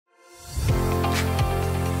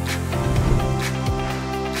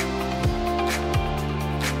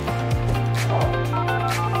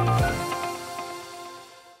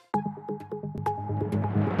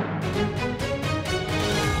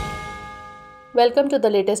Welcome to the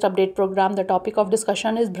latest update program. The topic of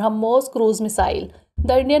discussion is BrahMos cruise missile.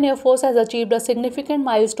 The Indian Air Force has achieved a significant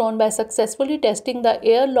milestone by successfully testing the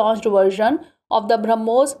air-launched version of the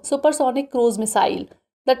BrahMos supersonic cruise missile.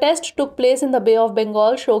 The test took place in the Bay of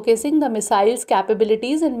Bengal, showcasing the missile's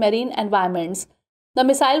capabilities in marine environments. The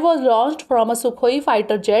missile was launched from a Sukhoi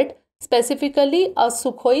fighter jet, specifically a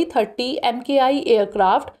Sukhoi 30 MKI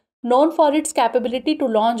aircraft, known for its capability to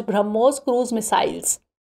launch BrahMos cruise missiles.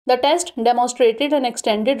 The test demonstrated an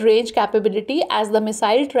extended range capability as the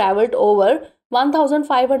missile traveled over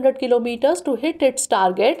 1,500 kilometers to hit its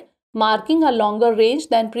target, marking a longer range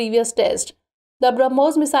than previous tests. The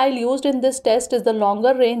BrahMos missile used in this test is the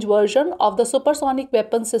longer range version of the supersonic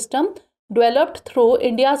weapon system developed through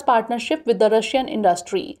India's partnership with the Russian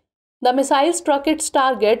industry. The missile struck its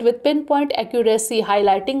target with pinpoint accuracy,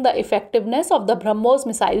 highlighting the effectiveness of the BrahMos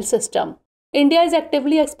missile system. India is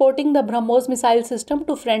actively exporting the BrahMos missile system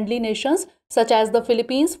to friendly nations such as the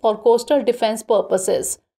Philippines for coastal defense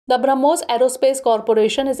purposes. The BrahMos Aerospace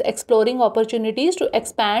Corporation is exploring opportunities to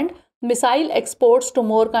expand missile exports to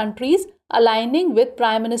more countries, aligning with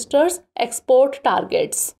Prime Minister's export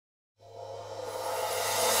targets.